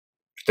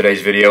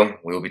Today's video,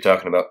 we will be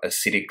talking about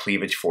acidic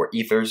cleavage for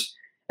ethers.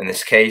 In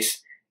this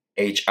case,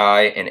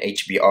 HI and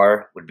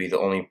HBr would be the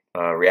only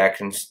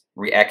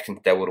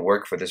reactant that would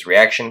work for this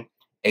reaction.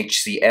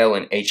 HCl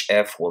and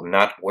HF will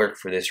not work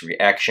for this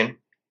reaction.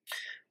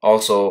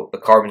 Also, the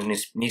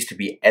carbons needs to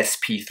be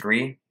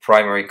sp3,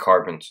 primary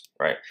carbons,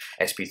 right?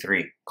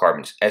 sp3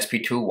 carbons.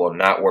 sp2 will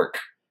not work.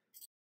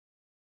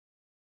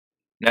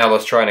 Now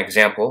let's try an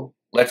example.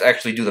 Let's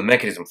actually do the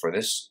mechanism for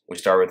this. We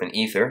start with an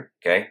ether,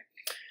 okay?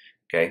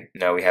 Okay,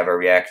 now we have our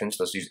reactants.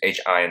 Let's use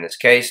HI in this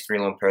case, 3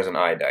 lone pairs and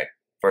iodide.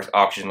 First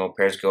oxygen lone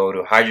pairs go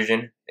to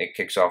hydrogen. It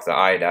kicks off the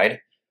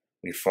iodide.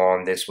 We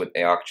form this with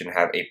a oxygen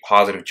have a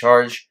positive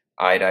charge.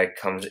 Iodide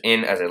comes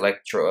in as a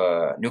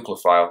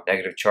nucleophile,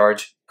 negative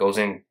charge, goes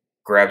in,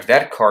 grabs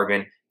that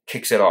carbon,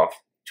 kicks it off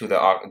to the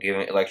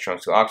giving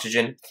electrons to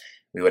oxygen.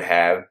 We would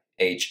have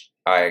HI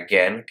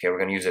again. Okay, we're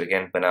going to use it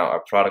again, but now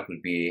our product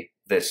would be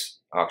this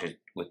oxygen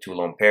with 2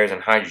 lone pairs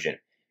and hydrogen.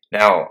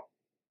 Now,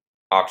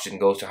 oxygen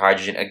goes to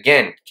hydrogen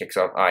again, kicks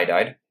off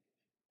iodide.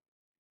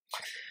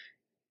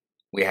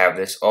 We have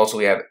this. Also,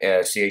 we have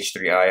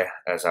CH3I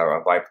as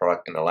our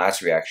byproduct in the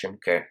last reaction.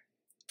 Okay.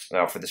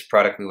 Now, for this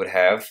product, we would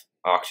have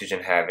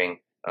oxygen having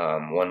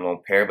 1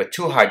 lone pair, but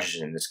 2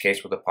 hydrogen in this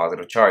case with a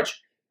positive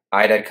charge.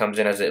 Iodide comes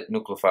in as a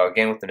nucleophile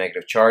again with a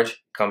negative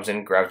charge, comes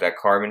in, grabs that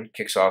carbon,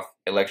 kicks off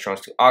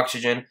electrons to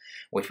oxygen,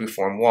 which we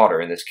form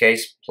water in this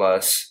case,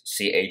 plus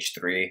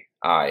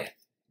CH3I.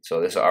 So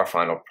this is our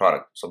final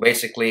product. So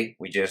basically,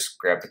 we just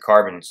grab the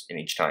carbons in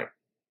each time.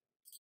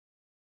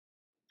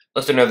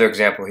 Let's do another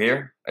example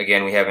here.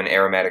 Again, we have an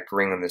aromatic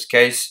ring in this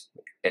case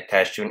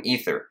attached to an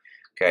ether.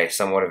 Okay,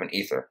 somewhat of an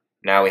ether.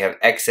 Now we have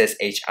excess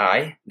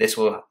HI. This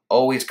will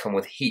always come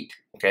with heat,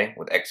 okay,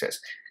 with excess.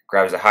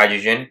 Grabs the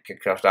hydrogen,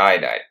 kicks off the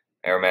iodide.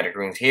 Aromatic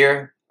rings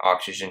here,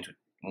 oxygen to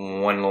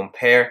 1 lone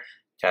pair,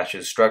 attached to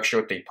the structure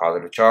with the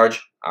positive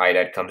charge.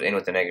 Iodide comes in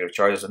with the negative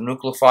charge as a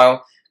nucleophile,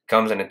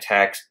 comes and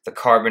attacks the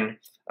carbon,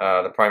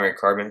 the primary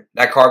carbon.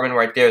 That carbon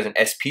right there is an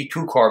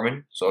sp2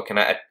 carbon, so it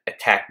cannot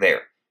attack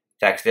there.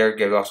 Attacks there,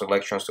 gives also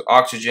electrons to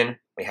oxygen.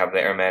 We have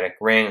the aromatic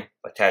ring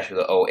attached to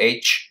the OH,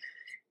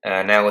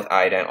 now with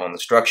iodine on the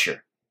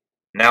structure.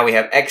 Now we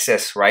have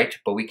excess, right?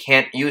 But we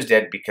can't use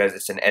that because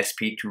it's an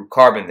sp2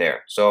 carbon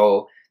there.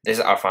 So this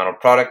is our final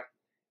product.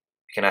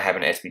 We cannot have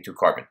an sp2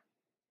 carbon.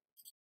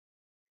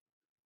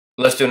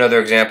 Let's do another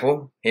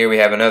example. Here we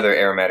have another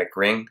aromatic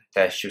ring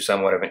attached to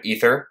somewhat of an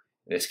ether.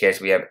 In this case,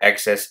 we have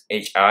excess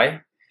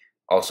HI,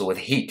 also with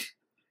heat.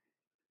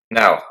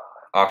 Now,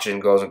 oxygen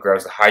goes and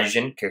grabs the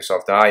hydrogen, kicks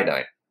off the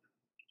iodine.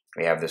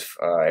 We have this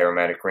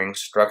aromatic ring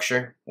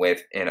structure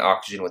with an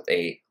oxygen with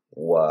a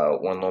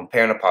 1 lone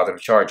pair and a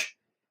positive charge.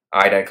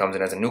 Iodine comes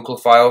in as a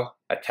nucleophile,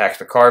 attacks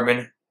the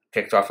carbon,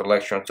 kicks off the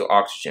electron to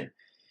oxygen.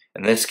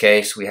 In this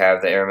case, we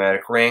have the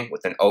aromatic ring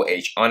with an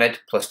OH on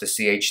it, plus the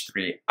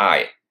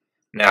CH3I.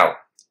 Now,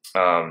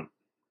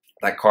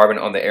 that carbon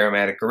on the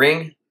aromatic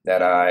ring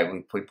that I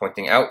will be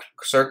pointing out,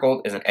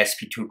 circled, is an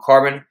sp2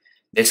 carbon.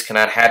 This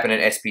cannot happen in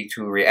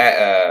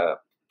sp2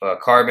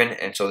 carbon,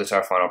 and so this is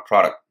our final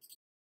product.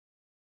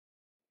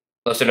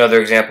 Let's do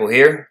another example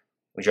here.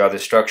 We draw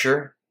this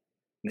structure.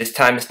 This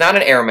time it's not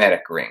an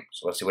aromatic ring,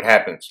 so let's see what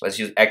happens. Let's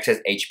use excess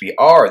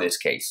HBr in this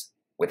case,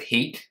 with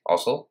heat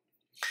also.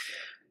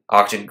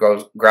 Oxygen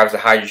grabs the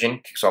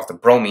hydrogen, kicks off the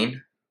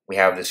bromine. We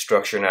have this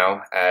structure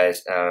now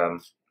as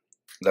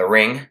the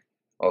ring,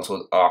 also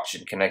with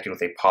oxygen connected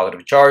with a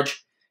positive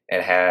charge.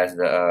 It has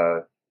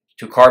the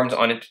 2 carbons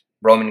on it.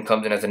 Bromine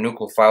comes in as a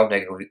nucleophile,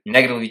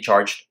 negatively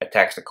charged,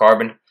 attacks the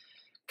carbon,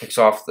 kicks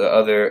off the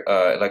other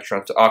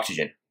electrons to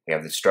oxygen. We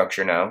have the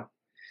structure now,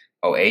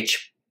 OH,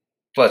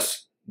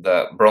 plus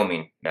the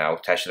bromine now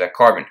attached to that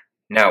carbon.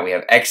 Now we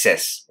have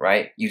excess,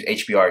 right? Use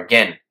HBr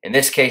again. In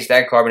this case,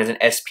 that carbon is an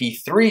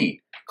sp3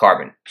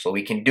 carbon, so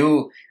we can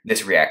do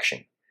this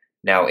reaction.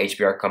 Now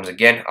HBr comes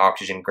again,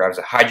 oxygen grabs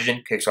the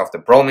hydrogen, kicks off the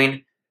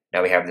bromine.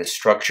 Now we have this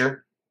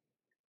structure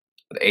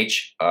with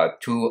H,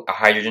 2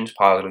 hydrogens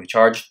positively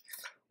charged.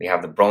 We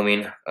have the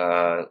bromine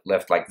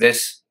left like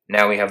this.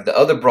 Now we have the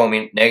other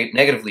bromine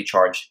negatively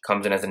charged,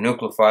 comes in as a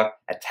nucleophile,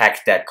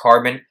 attacks that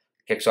carbon,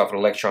 kicks off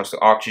electrons to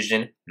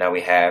oxygen. Now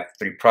we have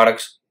 3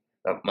 products.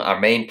 Our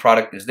main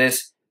product is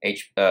this,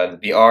 the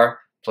Br,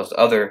 plus the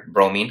other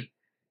bromine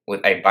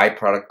with a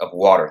byproduct of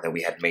water that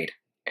we had made.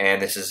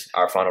 And this is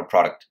our final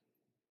product.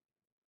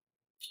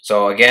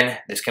 So again,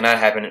 this cannot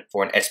happen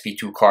for an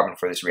sp2 carbon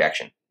for this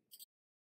reaction.